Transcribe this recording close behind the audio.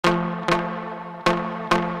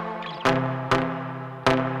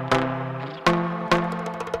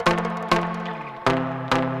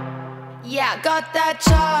Yeah, I got that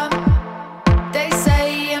charm. They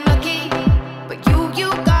say I'm lucky, but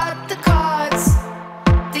you got the cards.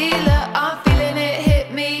 Dealer, I'm feeling it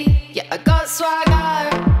hit me. Yeah, I got swagger.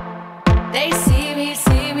 They see me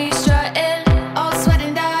strutting, all sweat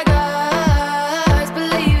and daggers.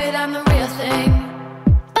 Believe it, I'm the real thing,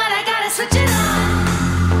 but I gotta switch it on.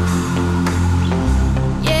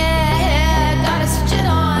 Yeah, gotta switch it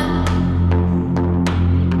on.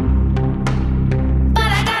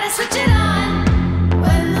 But I gotta switch it on.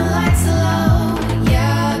 When the lights are low,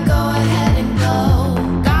 yeah, go ahead and go.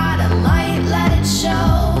 Got a light, let it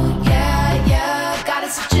show. Yeah, gotta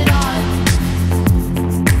switch it on.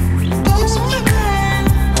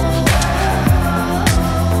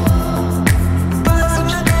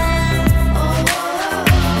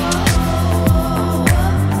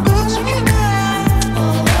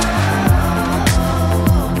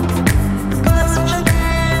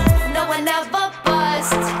 No one ever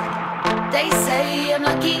bust. They say I'm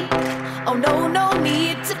lucky. Oh no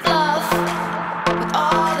need to bluff. With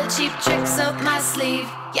all the cheap tricks up my sleeve.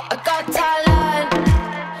 Yeah, I got talent.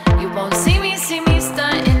 You won't see me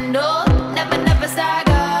stunting. No, never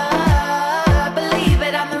stagger. Believe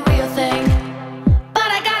it, I'm the real thing, but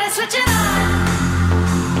I gotta switch it on.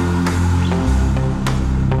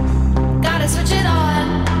 Gotta switch it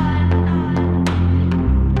on.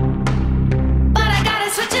 But I gotta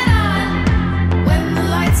switch it on. When the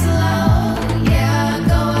lights are low, yeah,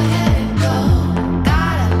 go ahead and go.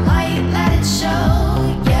 Got a light, let it show.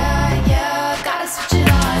 Yeah, gotta switch it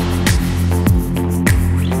on.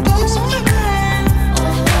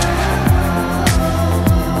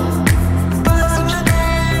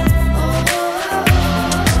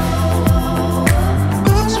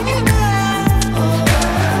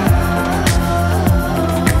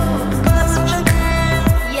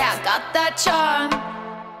 Yeah, I got that charm.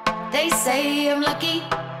 They say I'm lucky,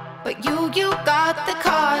 but you got the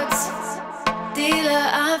cards. Dealer,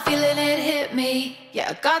 I'm feeling it hit me.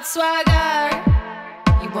 Yeah, I got swagger.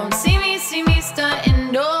 You won't see me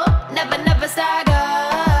stunting. No, never stagger.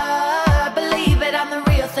 Believe it, I'm the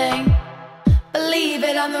real thing. Believe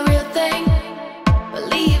it, I'm the real thing.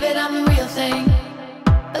 Believe it, I'm the real thing.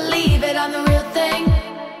 Believe it, I'm the real thing.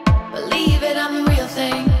 Believe it, I'm the real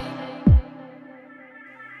thing.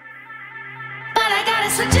 But I gotta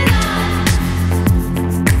switch it on.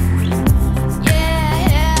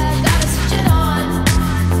 Yeah, gotta switch it on.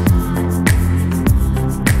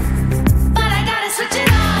 But I gotta switch it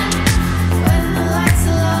on. When the lights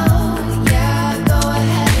are low, yeah, go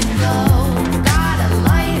ahead and go. Got a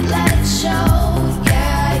light, let it show.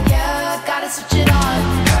 Yeah, gotta switch it on.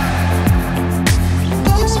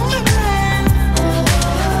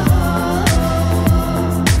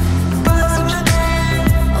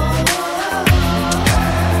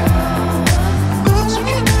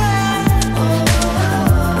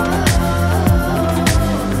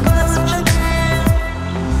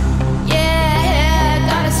 Yeah,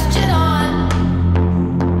 gotta switch it on.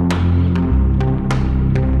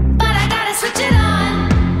 But I gotta switch it on.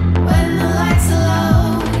 When the lights are low,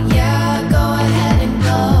 yeah, go ahead and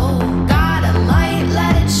go. Got a light,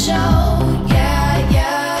 let it show.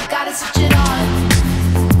 Yeah, gotta switch it on.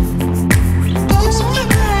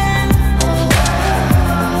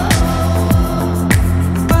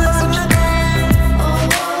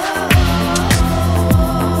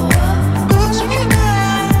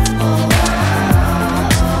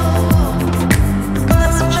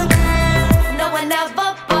 No one ever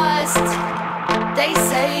bust. They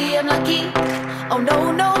say I'm lucky. Oh no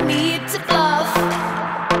need to bluff.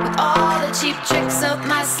 With all the cheap tricks up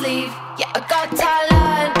my sleeve. Yeah, I got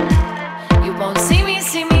talent. You won't see me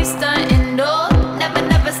stunting. No,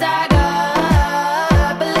 never stagger.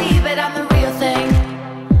 Believe it, I'm the real thing,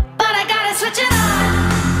 but I gotta switch it on.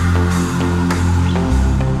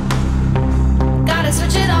 Gotta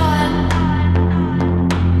switch it on.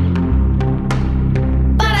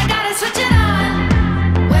 But I gotta switch it on.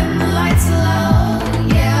 When the lights are low,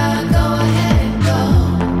 yeah, go ahead and go.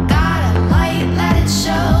 Got a light, let it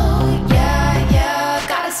show. Yeah,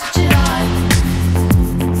 gotta switch it on.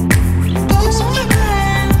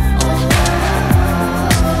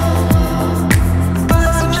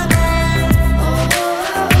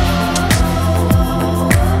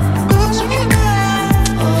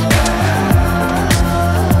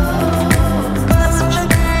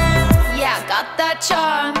 Yeah, I got that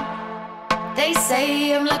charm. They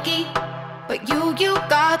say I'm lucky, but you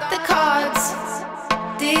got the cards.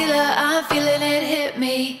 Dealer, I'm feeling it hit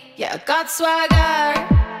me. Yeah, I got swagger.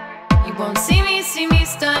 You won't see me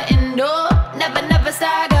stunting. No, never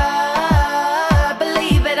stagger.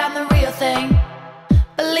 Believe it, I'm the real thing.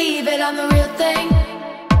 Believe it, I'm the real thing.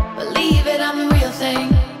 Believe it, I'm nothing.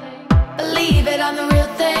 Believe it, I'm the